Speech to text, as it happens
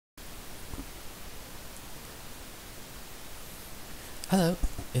Hello,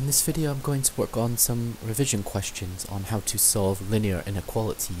 in this video I'm going to work on some revision questions on how to solve linear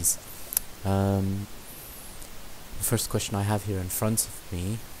inequalities. The first question I have here in front of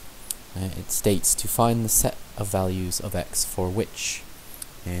me, it states to find the set of values of x for which,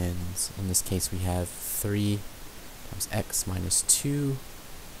 and in this case we have 3 times x minus 2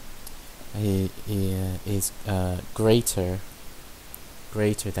 is greater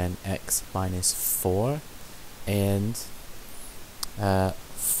than x minus 4, and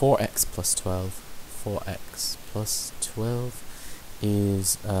 4x plus 12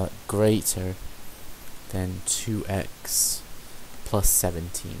 is greater than 2x plus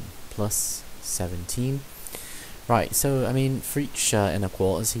 17. Right, so I mean, for each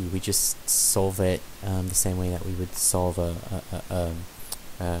inequality we just solve it the same way that we would solve a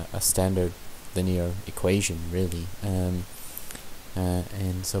standard linear equation, really. And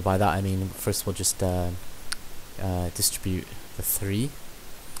so by that I mean, first we'll just distribute the 3,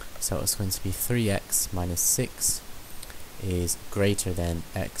 so it's going to be 3x minus 6 is greater than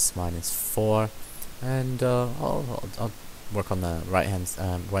x minus 4, and I'll work on the right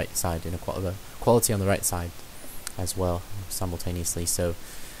side inequality on the right side as well simultaneously. So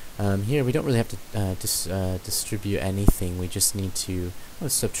here we don't really have to distribute anything. We just need to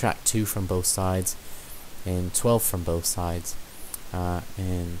subtract 2 from both sides and 12 from both sides,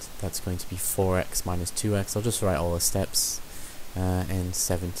 and that's going to be 4x minus 2x. I'll just write all the steps, and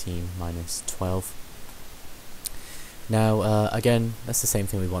 17 minus 12. Now again, that's the same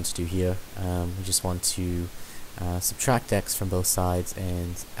thing we want to do here. We just want to subtract x from both sides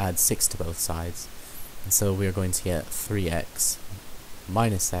and add 6 to both sides, and so we're going to get 3x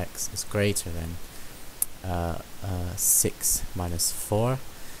minus x is greater than 6 minus 4,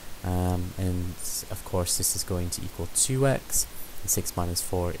 and of course this is going to equal 2x, and 6 minus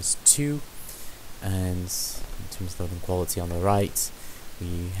 4 is 2, and in terms of the inequality on the right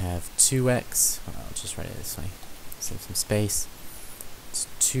we have 2x, I'll just write it this way, save some space. It's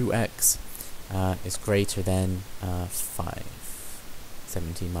 2x is greater than 5.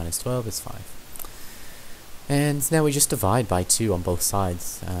 17 minus 12 is 5. And now we just divide by 2 on both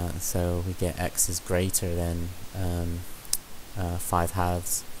sides, so we get x is greater than 5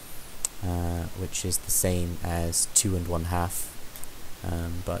 halves, which is the same as 2 and 1 half,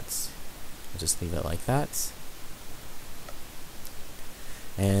 but I'll just leave it like that.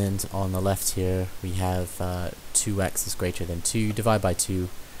 And on the left here we have 2x is greater than 2. Divide by 2 on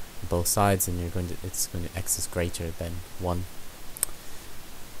both sides, and x is greater than 1.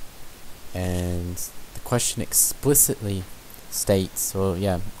 And the question explicitly states,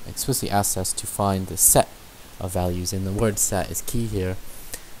 explicitly asks us to find the set of values, and the word set is key here,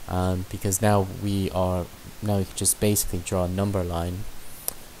 because now we can just basically draw a number line,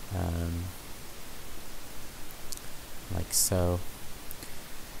 like so,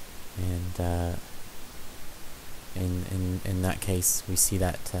 and in that case we see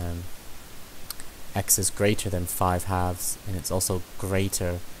that x is greater than 5 halves, and it's also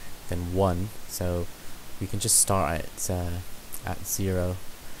greater than 1, so we can just start at 0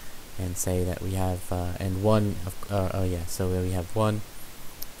 and say that we have and 1 so we have 1,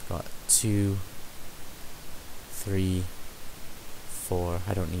 we've got 2, 3, 4.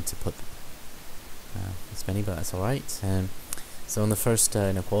 I don't need to put this many, but that's alright. So in the first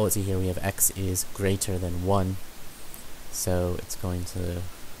inequality here we have x is greater than 1, so it's going to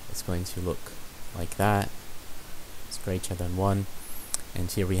look like that. It's greater than 1.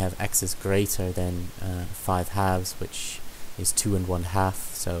 And here we have x is greater than 5 halves, which is 2 and 1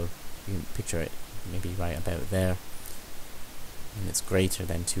 half, so you can picture it maybe right about there, and it's greater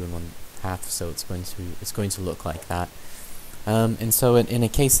than 2 and 1 half, so it's going to look like that. And so in a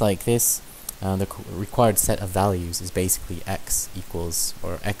case like this, the required set of values is basically x equals,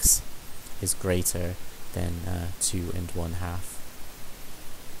 or x is greater than 2 and 1 half.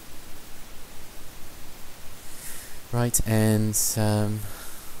 Right, and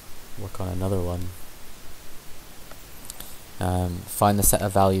work on another one. Find the set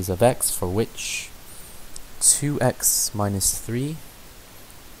of values of x for which 2x minus 3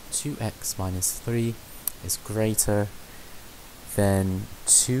 is greater than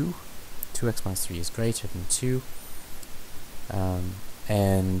 2. 2x minus 3 is greater than 2,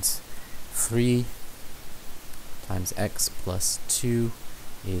 and 3 times x plus 2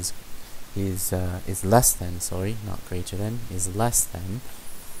 is less than, not greater than, is less than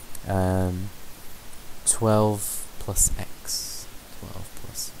 12 plus x.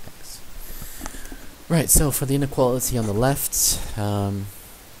 Right, so for the inequality on the left,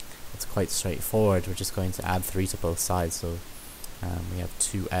 it's quite straightforward. We're just going to add 3 to both sides, so we have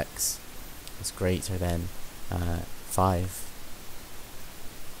 2x is greater than 5,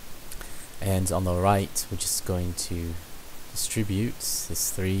 And on the right, we're just going to distribute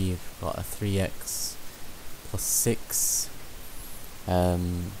this 3. We've got a 3x plus 6.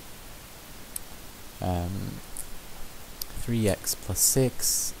 3x plus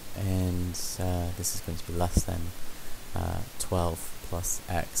 6, and this is going to be less than 12 plus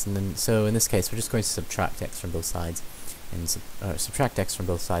x. And then, so in this case, we're just going to subtract x from both sides, and subtract x from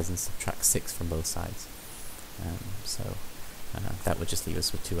both sides and subtract 6 from both sides. That would just leave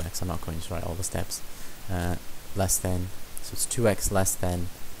us with 2x. I'm not going to write all the steps. Less than, so it's 2x less than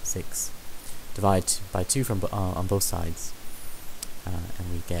 6. Divide by 2 from on both sides,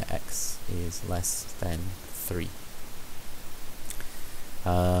 and we get x is less than 3.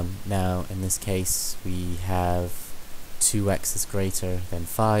 Now in this case we have 2x is greater than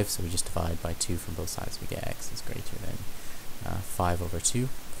 5, so we just divide by 2 from both sides. We get x is greater than 5 over 2,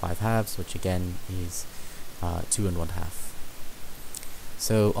 5 halves, which again is 2 and 1/2.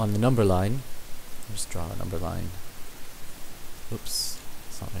 So on the number line, I'll just draw a number line. Oops,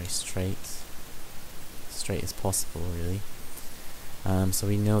 it's not very straight. Straight as possible, really. So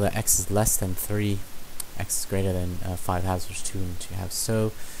we know that x is less than 3, x is greater than 5 halves, which is 2 and 2 halves.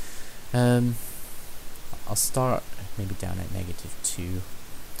 So I'll start maybe down at -2,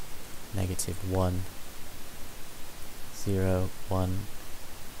 -1, 0, 1,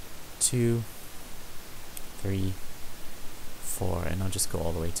 2, 3, 4, and I'll just go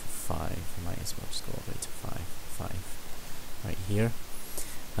all the way to 5. I might as well just go all the way to 5 right here.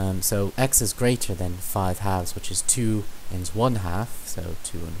 So x is greater than 5 halves, which is 2 and 1/2, so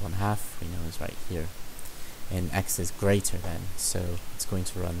 2 and 1/2 we know is right here. And x is greater than, so it's going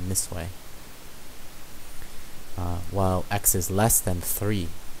to run this way. While x is less than 3,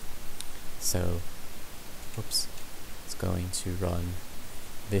 so oops, it's going to run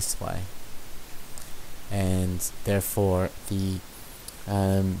this way. And therefore the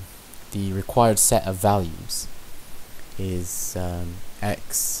required set of values is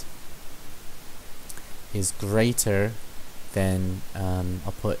x is greater than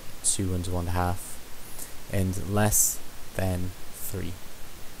I'll put 2 and 1/2, and less than 3,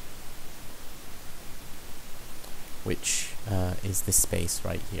 which is this space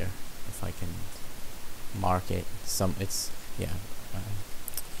right here. If I can mark it, I'll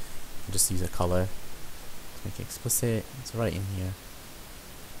just use a color to make it explicit. It's right in here.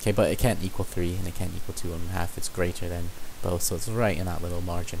 Okay, but it can't equal 3 and it can't equal 2 and 1/2. It's greater than both, so it's right in that little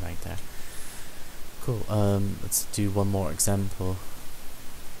margin right there. Cool. Let's do one more example.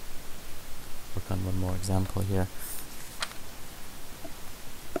 Work on one more example here.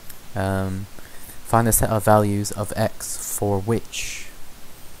 Find a set of values of x for which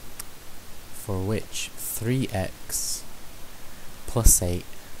 3x plus 8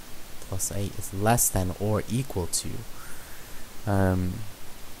 is less than or equal to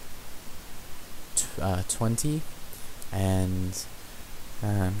 20, and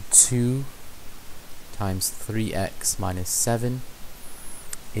 2 times 3x minus 7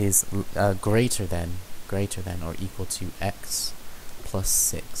 is greater than or equal to x plus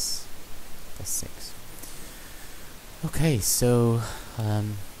 6. Okay, so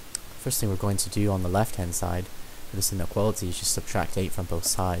first thing we're going to do on the left hand side for this inequality is just subtract 8 from both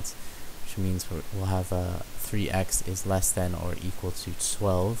sides, which means we'll have 3x is less than or equal to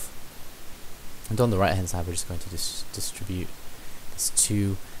 12. And on the right hand side we're just going to distribute this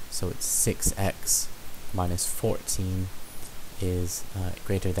 2, so it's 6x minus 14 is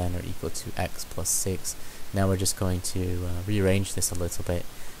greater than or equal to x plus 6. Now we're just going to rearrange this a little bit.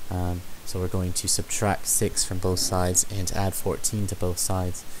 So we're going to subtract 6 from both sides and add 14 to both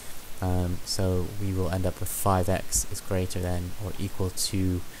sides. So we will end up with 5x is greater than or equal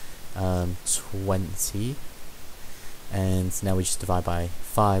to 20. And now we just divide by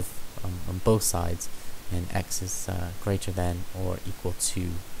 5 on both sides, and x is greater than or equal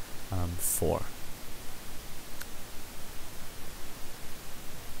to 4.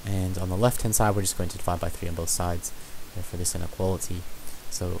 And on the left hand side we're just going to divide by 3 on both sides for this inequality,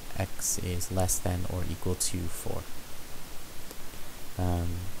 so x is less than or equal to 4,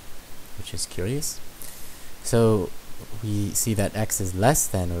 which is curious. So we see that x is less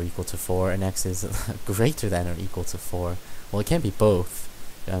than or equal to 4 and x is greater than or equal to 4. Well, it can't be both,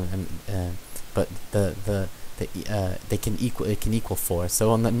 but they can equal 4.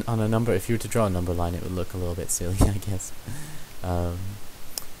 So on a number, if you were to draw a number line, it would look a little bit silly, I guess. I'll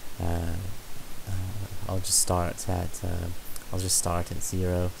just start at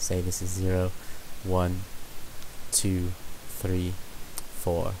 0. Say this is 0, 1, 2, 3,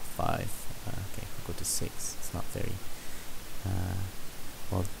 4, 5. Okay, we'll go to 6. It's not very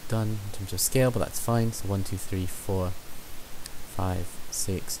well done in terms of scale, but that's fine. So 1, 2, 3, 4, 5,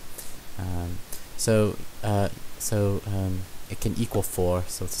 6. So it can equal 4,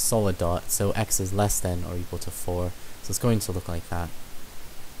 so it's a solid dot, so x is less than or equal to 4, so it's going to look like that.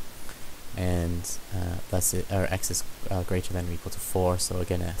 And x is greater than or equal to 4, so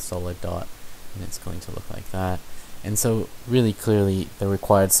again a solid dot, and it's going to look like that. And so really clearly the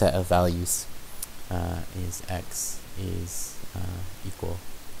required set of values is x is equal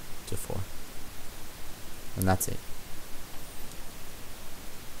to 4. And that's it.